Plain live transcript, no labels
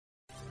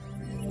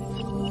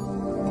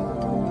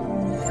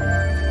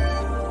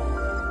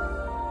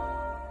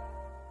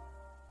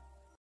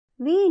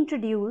We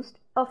introduced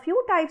a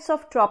few types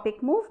of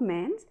tropic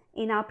movements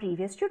in our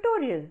previous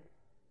tutorial.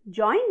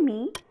 Join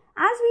me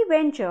as we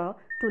venture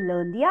to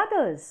learn the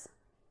others.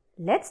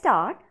 Let's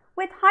start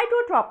with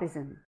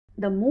hydrotropism.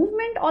 The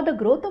movement or the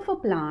growth of a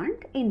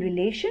plant in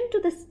relation to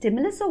the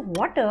stimulus of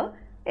water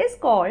is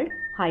called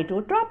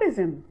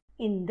hydrotropism.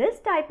 In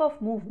this type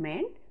of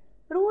movement,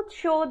 roots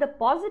show the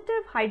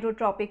positive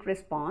hydrotropic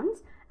response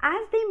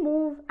as they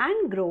move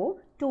and grow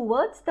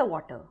towards the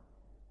water.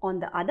 On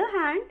the other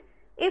hand,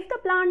 if the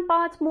plant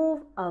parts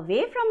move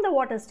away from the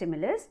water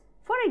stimulus,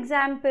 for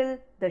example,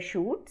 the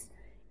shoots,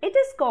 it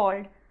is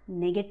called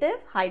negative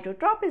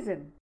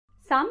hydrotropism.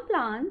 Some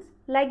plants,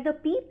 like the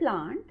pea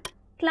plant,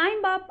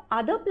 climb up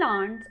other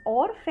plants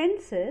or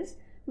fences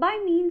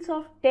by means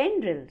of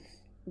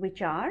tendrils,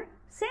 which are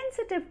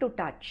sensitive to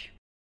touch.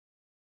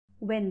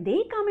 When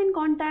they come in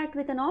contact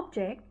with an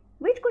object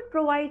which could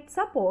provide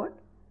support,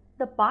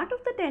 the part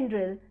of the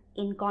tendril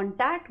in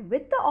contact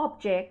with the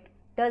object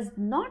does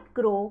not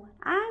grow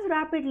as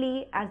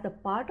rapidly as the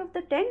part of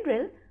the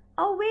tendril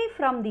away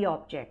from the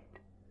object.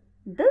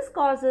 This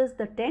causes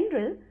the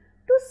tendril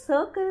to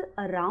circle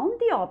around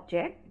the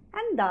object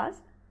and thus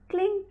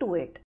cling to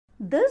it.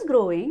 This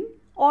growing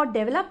or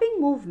developing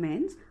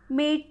movements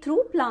made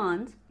through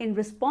plants in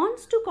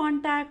response to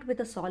contact with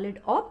a solid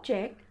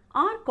object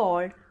are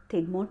called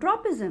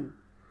thigmotropism.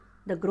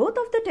 The growth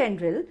of the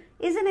tendril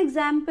is an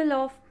example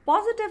of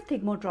positive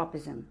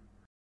thigmotropism.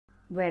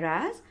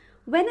 Whereas,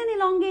 when an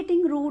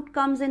elongating root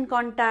comes in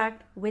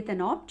contact with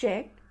an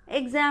object,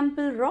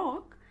 example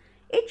rock,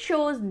 it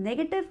shows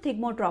negative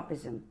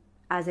thigmotropism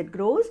as it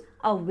grows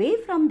away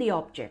from the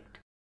object.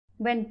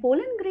 When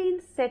pollen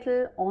grains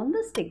settle on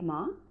the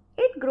stigma,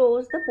 it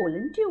grows the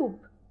pollen tube.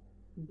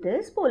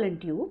 This pollen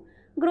tube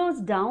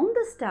grows down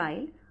the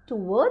style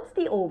towards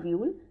the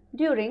ovule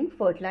during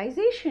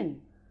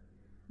fertilization.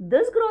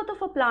 This growth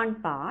of a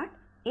plant part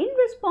in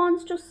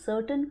response to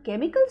certain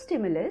chemical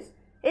stimulus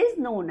is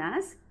known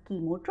as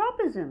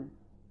chemotropism,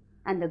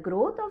 and the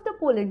growth of the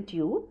pollen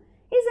tube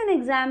is an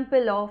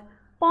example of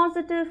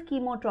positive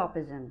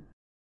chemotropism.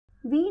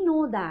 We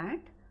know that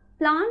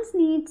plants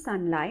need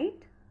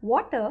sunlight,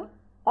 water,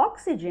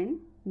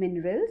 oxygen,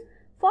 minerals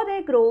for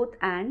their growth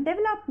and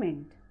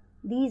development.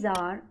 These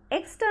are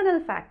external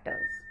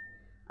factors.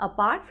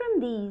 Apart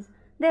from these,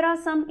 there are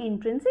some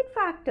intrinsic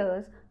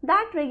factors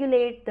that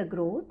regulate the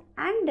growth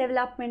and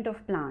development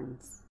of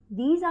plants.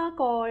 These are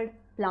called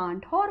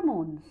plant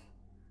hormones.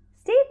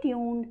 Stay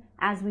tuned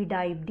as we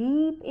dive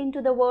deep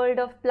into the world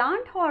of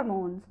plant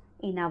hormones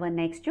in our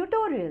next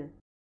tutorial.